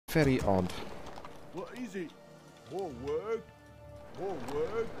Very odd. What is it? More work? More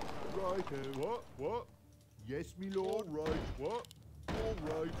work? Right, what? Yes, me lord. All right, what? All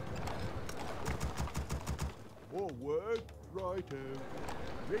right. More work? Right,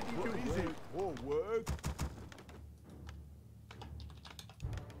 ready to work. Is it? More work?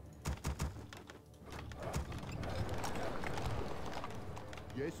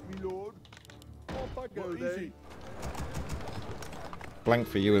 Yes, me lord. Off I go then. Blank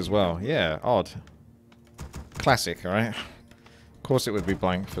for you as well. Yeah, odd. Classic, right? Of course it would be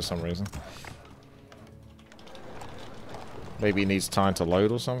blank for some reason. Maybe it needs time to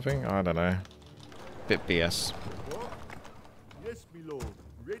load or something? I don't know. Bit BS. What? Yes, me lord.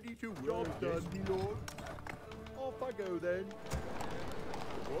 Ready to work. Job done, yes, me lord. Off I go then.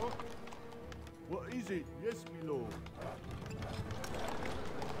 What? What is it? Yes, me lord.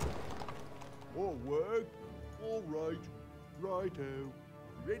 More work? All right. Righto.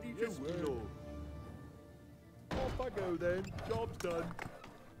 Ready to work. Me lord. Off I go then. Job's done.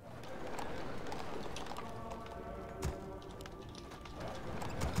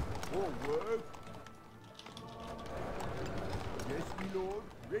 More work? Yes, me lord.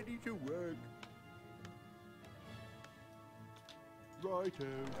 Ready to work. Righto.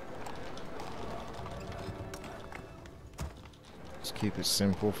 Let's keep it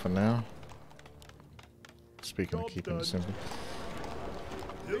simple for now. Speaking of keeping it simple.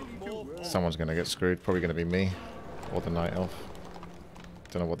 Someone's going to get screwed. Probably going to be me. Or the night elf.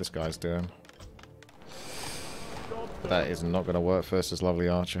 Don't know what this guy's doing. But that is not going to work versus Lovely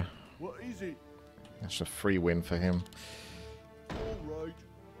Archer. What is it? That's a free win for him. All right.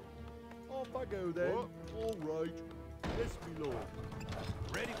 Off I go then. What? All right. Yes, me lord.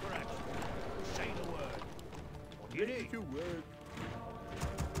 Ready for action. Say the word. What do you need? To work.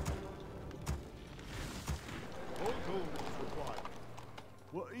 All gold is required.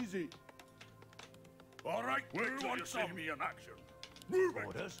 What is it? All right, wait till you see me in action. Move it.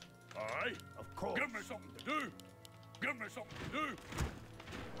 Orders? Aye. Of course. Give me something to do. Give me something to do.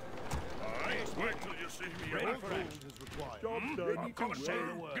 Aye. Wait till you see me in Ready action. for action. Is required. Job done. I'm coming Say through.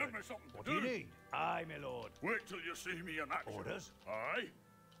 the word. Give me something What to do do. you need? Aye, my lord. Wait till you see me in action. Orders? Aye.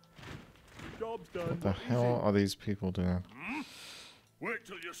 Job's done. What the hell are these people doing? Wait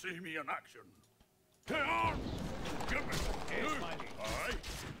till you see me in action. Stay on. Give me something to Yes, do. my liege. Aye.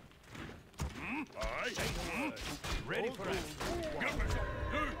 Aye. Say the word. Ready for action. Give me something to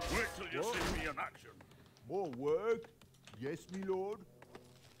do. Wait till you see me in action. More work? Yes, me lord.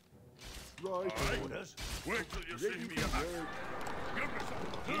 Right. Aye. Orders? Wait till you see Ready me to in action. work. Give me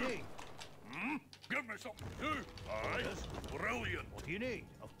something What to do you do. need? Give me something to do. Aye. Orders? Brilliant. What do you need?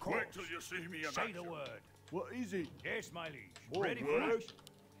 Of course. Wait till you see me in Say action. the word. What is it? Yes, my liege. More Ready for work? action.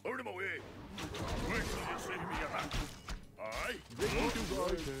 Out of my way. Wait till you see me in action. Aye. Ready to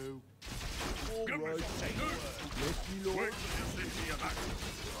work. All Give me right. something Say to the do. word. Yes, me lord. Wait till you see me in action.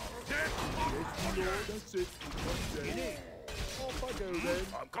 Dead. Yes, me lord. That's it. What do you need? Off I go then.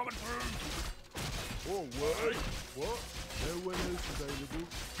 I'm coming through. More work? What? No one else available.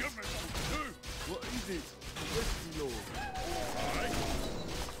 Give me something to do. What is it? Yes, me lord. Aye.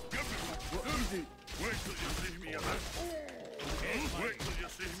 Give me something What to do. is it? Wait till you see me in action. Yes, my Wait liege. till you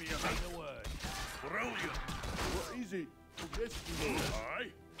see me in Say action. the word. Brilliant. What is it? Yes, me lord. Aye.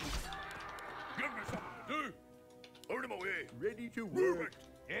 Give me something to do. Out of my way. Ready to Move work. it.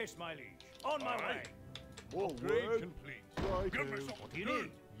 Yes, my liege. On my Aye. way. More Upgrade work? complete. Right. Give me What something do you to do.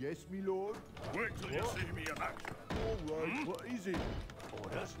 need? Yes, me lord. Wait till you What? see me in action. All right. What is it?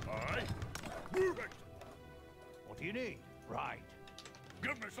 Orders? Aye. Move it. What do you need? Right.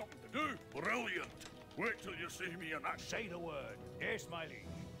 Give me something to do. Brilliant. Wait till you see me in action. Say the word. Yes, my liege.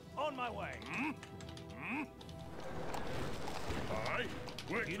 On my way. Aye.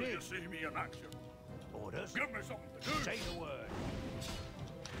 Wait You till you need. see me in action. Orders? Give me something to do. Say the word.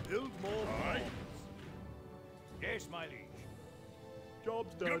 Build more Aye. farms. Yes, my liege.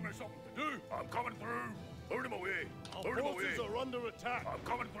 Job's Give done. me something to do. I'm coming through. Out of my way. Out Our of my way. forces are under attack. I'm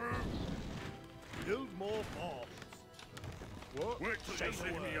coming through. Build more farms. What? Wait till Say you the see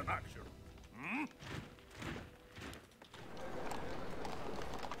me word. in action.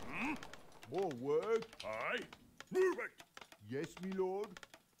 More work? Aye. Move it. Yes, me lord.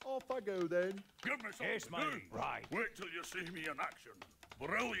 Off I go then. Give me something Yes, to my do. liege. Right. Wait till you see me in action.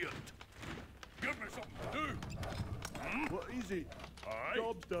 Brilliant. Give me something to do. What is it? Aye.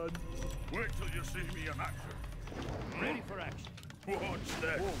 Job's done. Wait till you see me in action. Ready for action. What's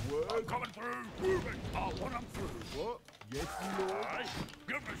that? More I'm work? coming through. Move it. I want 'em through. What? Yes, me lord. Aye.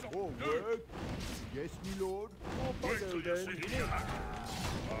 Give me something More to do. work? Yes, me lord. Off I Wait go till you see then. me in action.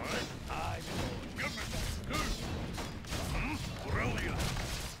 Aye. Aye, my lord. Give me something to do. Brilliant.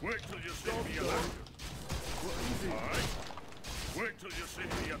 Wait Wait till you see me in action. What is it? Aye. Wait till you see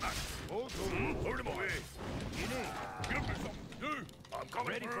me in action. Put him away. You need. Give me something to do. I'm coming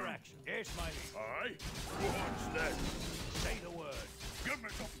Ready through. for action. Yes, my liege. Aye. What's that? Say the word. Give me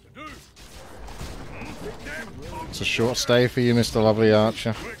something to do. It's a short stay for you, Mr. Lovely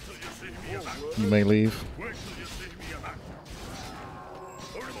Archer. Wait till you see me in action. You may leave. Wait till you see me in action.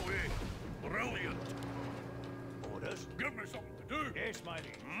 Put him away. Brilliant. Orders. Give me something to do. Yes, my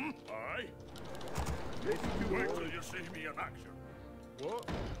liege. Aye. Ready to Wait till work. you see me in action. What?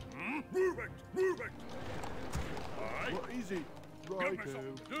 Move it. Move it. Aye. What is it? Give me Righto.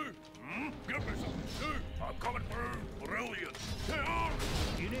 something to do. Give me something to do. I'm coming through. Brilliant. Stay on.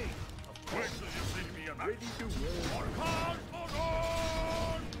 You need. Wait till you see me in Ready action. to work. On!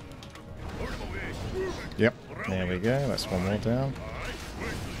 Put him away. Move it. Yep. There we go. That's one more down. Aye.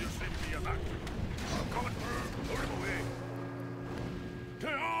 Wait till you see me in action. I'm coming through. Put him away.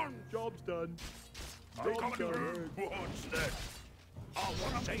 Stay on. Job's done. I'm Job's coming done. through. What's that? I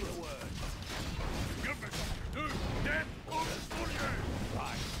want to Say the word. give me something to do. Dead on the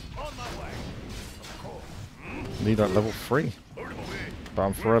Right. On my way. Of course. Need at level 3. Put him away. But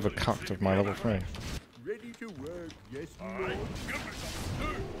I'm forever cucked of my level 3. Ready to work. Yes, my Aye. lord. Give me something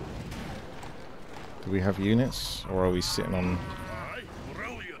to do. Do we have units? Or are we sitting on... Aye.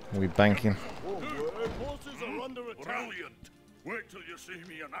 Brilliant. Are we banking? More work. Forces are under attack. Brilliant. Wait till you see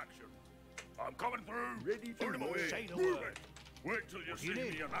me in action. I'm coming through. Ready to Put him work. away. Say the Move word. it. Wait till you see you me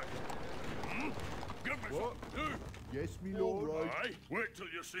need? in action. Give me What? something to do. Yes, me lord. Oh, Right. Aye. Wait till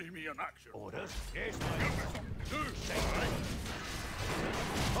you see me in action. Orders. Yes, my Give liege. me something to do. Say the Aye. word.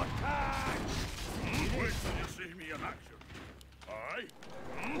 Attack! Wait till you see me in action. Aye.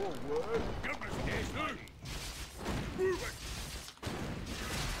 More work. Give me something Yes, to my do. liege. Move it.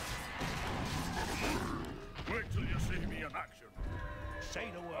 Wait till you see me in action. Say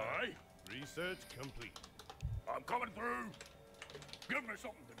the word. Aye. Research complete. I'm coming through. Give me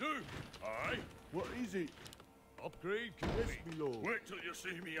something to do. Aye. What is it? Upgrade Yes, complete. me lord. Wait till you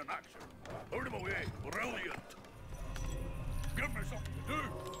see me in action. Put him away. Brilliant. Give me something to do.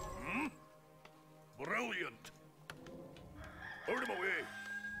 Brilliant. Put him away.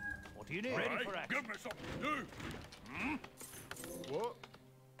 What do you need? Ready Aye. for action. Give me something to do. What?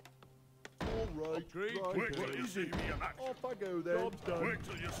 All right. Upgrade. Right. Wait till What you is see it? me in action. Off I go then. Job's done. Wait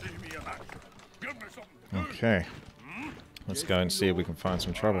till you see me in action. Give me something to do. Okay. Let's go and see if we can find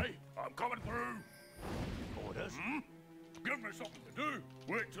some trouble. Aye. I'm coming through. Orders. Give me something to do.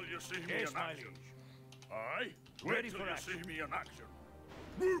 Wait till you see me Yes, in my action. liege. Aye. Ready Wait till for you action. see me in action.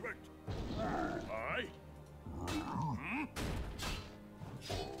 Move it. Aye.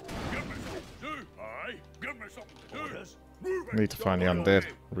 Give me something to do. Aye. Give me something to do. Orders. Move it. Need to find the undead,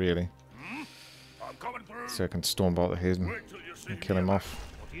 really. I'm coming through. So I can stormbolt the hidden Wait till you see and kill him me in off.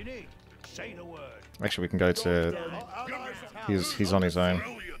 What do you need? Say the word. Actually, we can go to... action. Give me something to do. He's on his own.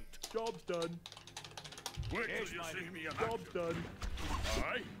 Brilliant. Job's done. Wait Yes, till you my see me in Job's action. done.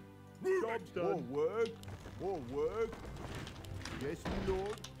 Aye. Move Job's it. done. More work. More work. Yes, me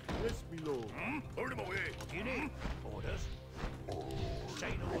lord. Yes, me lord. Put him away. What do you need? Orders.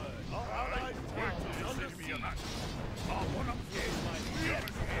 Say the word. Aye. Wait till you see me in action. I want him. Yes, my liege. Give me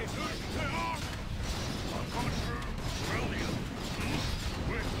something to do. Stay on. I'm coming through. Brilliant.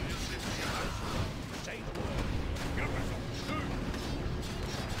 Wait till you see me in action. Say the word. Give me something to do.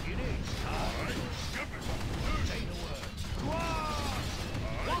 You need. Aye. Give me something to do. Say the word.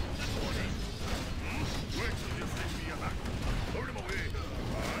 Wait till you see me in action. Put him away.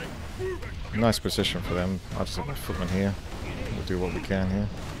 Aye. Move it. Nice position for them. I'll just have my footman here. We'll do what we can here.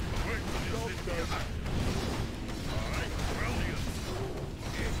 Wait till you see me in action. Aye. Brilliant.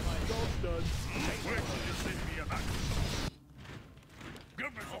 Job's done. Wait till you see me in action.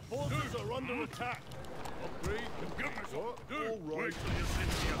 Give me something to do. are under attack. Upgrade complete. Give me something to do. All right. Wait till you see me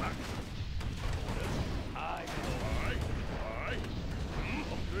in action. Aye. Aye. Aye.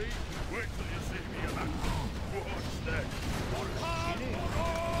 Upgrade. Wait till you see me in action. What's that?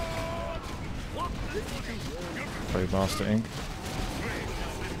 Blade Master Inc.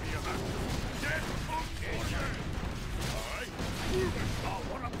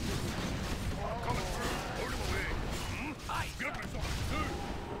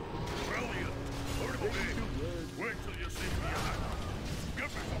 Wait till you see me in action. Give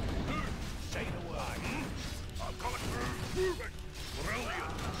me something to do. Say the word. I'm coming through. Move it.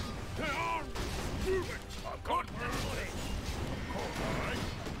 Brilliant. Stay on. Move it. I'm coming through. All right.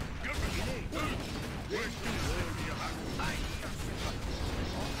 Give me something to do. Wait till you see me in action.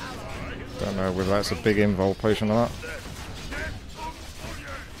 Don't know whether that's a big invul potion or not. Dead. Dead. Oh yeah.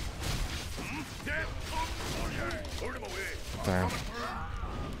 Dead. Oh yeah. Put him away. I'm Damn. coming through.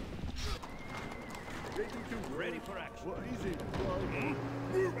 Ready to work. Ready for action. What is it? Right.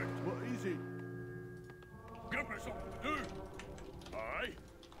 Move it! What is it? Give me something to do! Aye?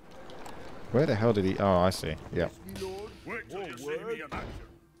 Where the hell did he... Oh, I see. Yep. Yes, me lord. Wait till More you see word. me in action.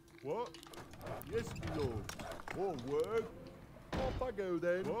 What? Yes, me lord. More word. Off I go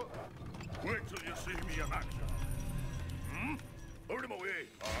then. What? Wait till you see me in action. Hmm? Put him away.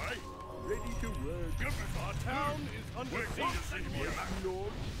 Aye? Ready to work. Give me some town is under Wait till you see me in Yes, action. me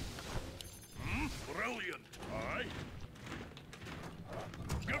lord. Hmm? Brilliant. Aye?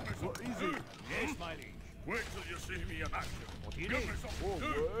 Give me What something is to do. it? Yes, my liege. Wait till you see me in action. What do you Give need? me something More to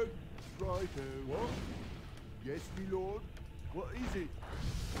do. word. Righto. What? Yes, me lord. What is it?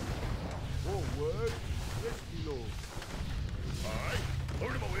 More word. Yes, me lord. Aye?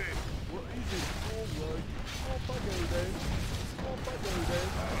 Put him away. What is it? All right. Off I go then. Off I go then.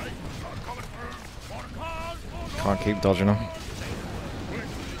 Aye? I'm coming through. For the cause. For Can't keep dodging him. Wait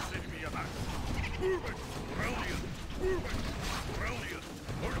till you see me in action. Move it. Brilliant. Move it. Brilliant.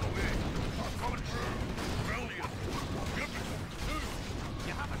 Put him away. I'm coming through. Brilliant. Give me something to do.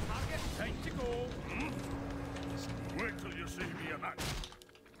 You have a target? Time to go. Hmm? Wait till you see me in action.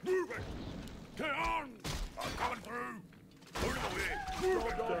 Move it. Get on. I'm coming through. Put him away. Move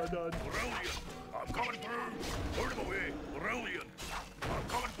it. Done. Brilliant. I'm coming through. Put him away. Brilliant. I'm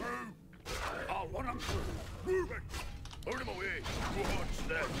coming through. I'll run him through. Move it. Put him away. What's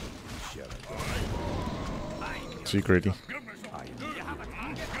that? Shut up. Too greedy. Give me something to do. You have a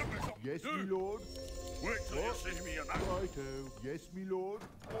target? Give me something Yes, to me do. lord. Wait till you see me in action. Righto. Yes, me lord.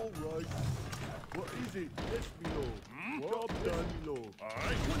 All right. What is it? Yes, me lord. What? Job done, me lord. Aye. Aye.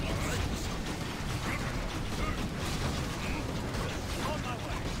 Give me something to do. On my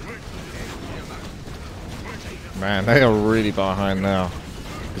way. Wait till you see me in action. Wait till you Man, they are really behind now.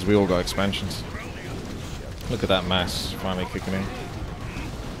 Because we all got expansions. Look at that mass finally kicking in.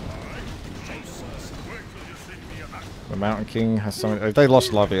 The Mountain King has something... If they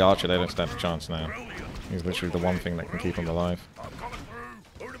lost Lovely Archer, they don't stand a chance now. He's literally the one thing that can keep them alive. I'm coming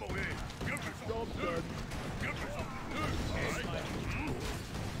through. Put him away. Give me something Job to do. done. Give me something to do. Aye.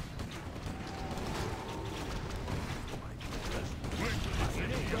 Wait till you see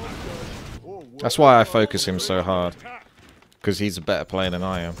me in action. All work. That's why I focus him so hard. Because he's a better player than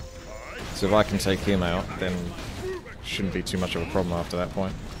I am. So if I can take him out, then shouldn't be too much of a problem after that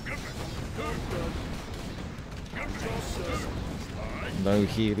point. No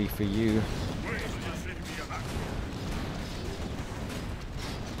Healy for you.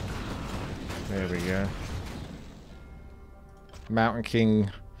 There we go. Mountain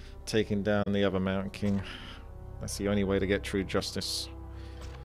King taking down the other Mountain King. That's the only way to get true justice.